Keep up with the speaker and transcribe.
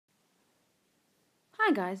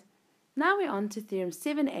Hi guys, now we're on to Theorem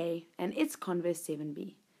 7a and its converse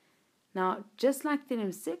 7b. Now, just like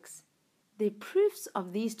Theorem 6, the proofs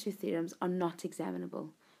of these two theorems are not examinable,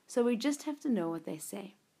 so we just have to know what they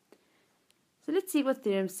say. So let's see what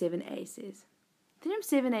Theorem 7a says. Theorem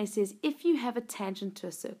 7a says if you have a tangent to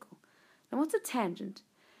a circle. Now what's a tangent?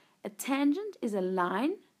 A tangent is a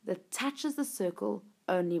line that touches the circle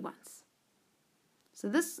only once. So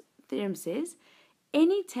this theorem says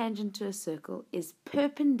any tangent to a circle is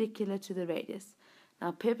perpendicular to the radius.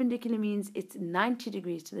 Now, perpendicular means it's 90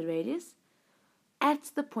 degrees to the radius at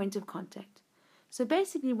the point of contact. So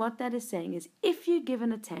basically what that is saying is if you're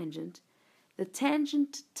given a tangent, the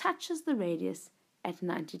tangent touches the radius at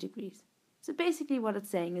 90 degrees. So basically what it's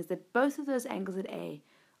saying is that both of those angles at A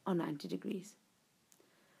are 90 degrees.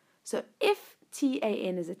 So if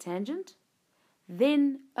TAN is a tangent,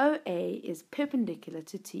 then OA is perpendicular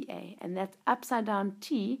to TA, and that upside down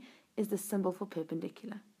T is the symbol for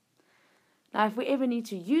perpendicular. Now, if we ever need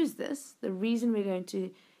to use this, the reason we're going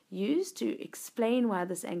to use to explain why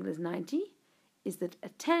this angle is 90 is that a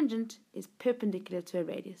tangent is perpendicular to a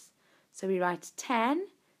radius. So we write tan,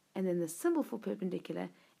 and then the symbol for perpendicular,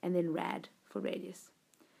 and then rad for radius.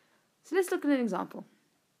 So let's look at an example.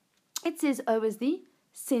 It says O is the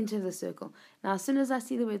center of the circle. Now, as soon as I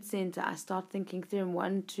see the word center, I start thinking theorem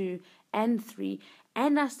 1, 2, and 3,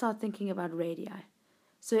 and I start thinking about radii.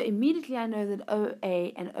 So immediately I know that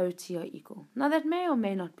OA and OT are equal. Now, that may or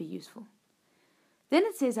may not be useful. Then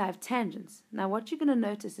it says I have tangents. Now, what you're going to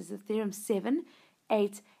notice is that theorem 7,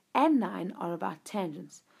 8, and 9 are about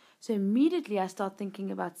tangents. So immediately I start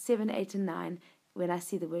thinking about 7, 8, and 9 when I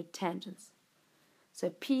see the word tangents. So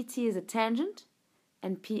PT is a tangent,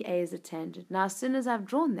 and PA is a tangent. Now, as soon as I've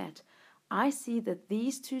drawn that, I see that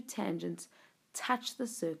these two tangents touch the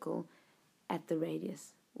circle at the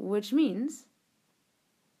radius, which means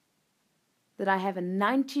that I have a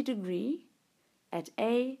 90 degree at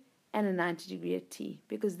A and a 90 degree at T,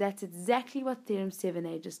 because that's exactly what Theorem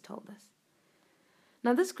 7a just told us.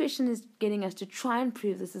 Now, this question is getting us to try and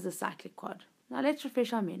prove this is a cyclic quad. Now, let's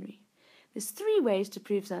refresh our memory. There's 3 ways to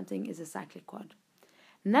prove something is a cyclic quad.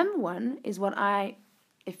 Number 1 is what I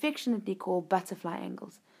affectionately call butterfly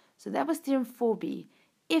angles. So that was theorem 4b.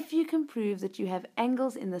 If you can prove that you have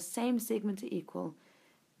angles in the same segment are equal,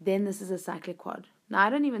 then this is a cyclic quad. Now,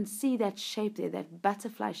 I don't even see that shape there, that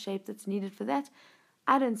butterfly shape that's needed for that.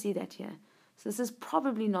 I don't see that here. So this is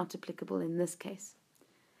probably not applicable in this case.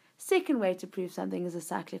 Second way to prove something is a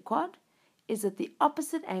cyclic quad is that the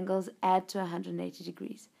opposite angles add to 180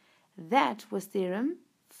 degrees. That was theorem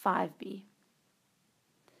 5b.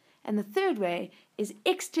 And the third way is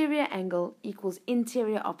exterior angle equals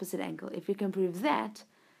interior opposite angle. If we can prove that,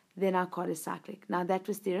 then our quad is cyclic. Now, that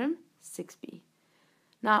was theorem 6b.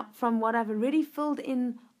 Now, from what I've already filled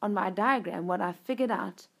in on my diagram, what I've figured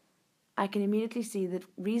out, I can immediately see that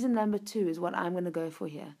reason number 2 is what I'm going to go for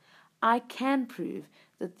here. I can prove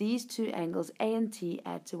that these two angles, A and T,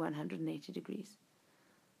 add to 180 degrees.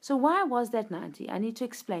 So why was that 90? I need to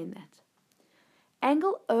explain that.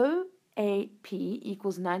 Angle OAP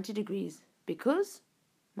equals 90 degrees because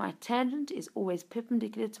my tangent is always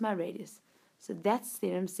perpendicular to my radius. So that's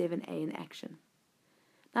theorem 7a in action.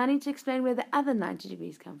 Now I need to explain where the other 90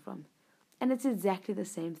 degrees come from. And it's exactly the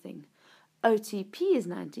same thing. OTP is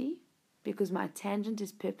 90 because my tangent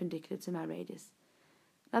is perpendicular to my radius.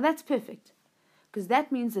 Now that's perfect because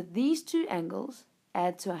that means that these two angles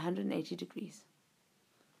add to 180 degrees.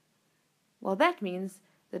 Well, that means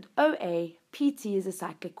that OAPT is a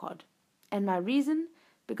cyclic quad. And my reason,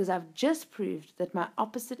 because I've just proved that my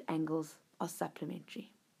opposite angles are supplementary.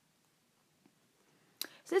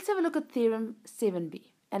 So let's have a look at theorem 7b.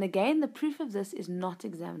 And again, the proof of this is not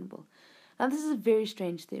examinable. Now, this is a very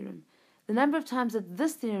strange theorem. The number of times that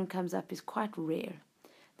this theorem comes up is quite rare.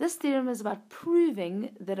 This theorem is about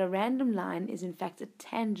proving that a random line is in fact a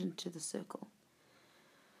tangent to the circle.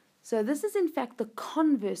 So this is in fact the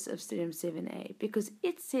converse of theorem 7a because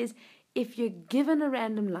it says if you're given a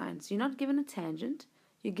random line, so you're not given a tangent,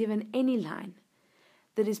 you're given any line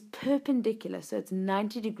that is perpendicular, so it's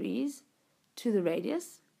 90 degrees to the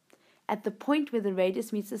radius, at the point where the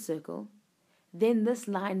radius meets the circle, then this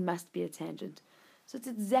line must be a tangent. So it's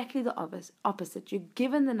exactly the opposite. You're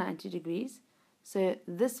given the 90 degrees, so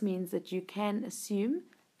this means that you can assume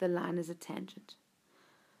the line is a tangent.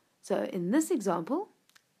 So in this example,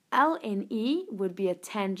 LNE would be a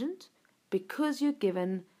tangent because you're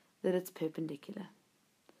given that it's perpendicular.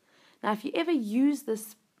 Now, if you ever use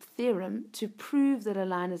this theorem to prove that a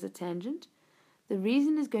line is a tangent, the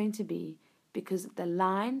reason is going to be because the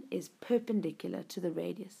line is perpendicular to the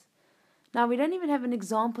radius. Now, we don't even have an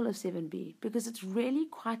example of 7b because it's really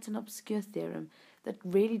quite an obscure theorem that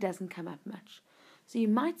really doesn't come up much. So you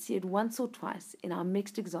might see it once or twice in our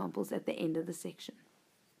mixed examples at the end of the section.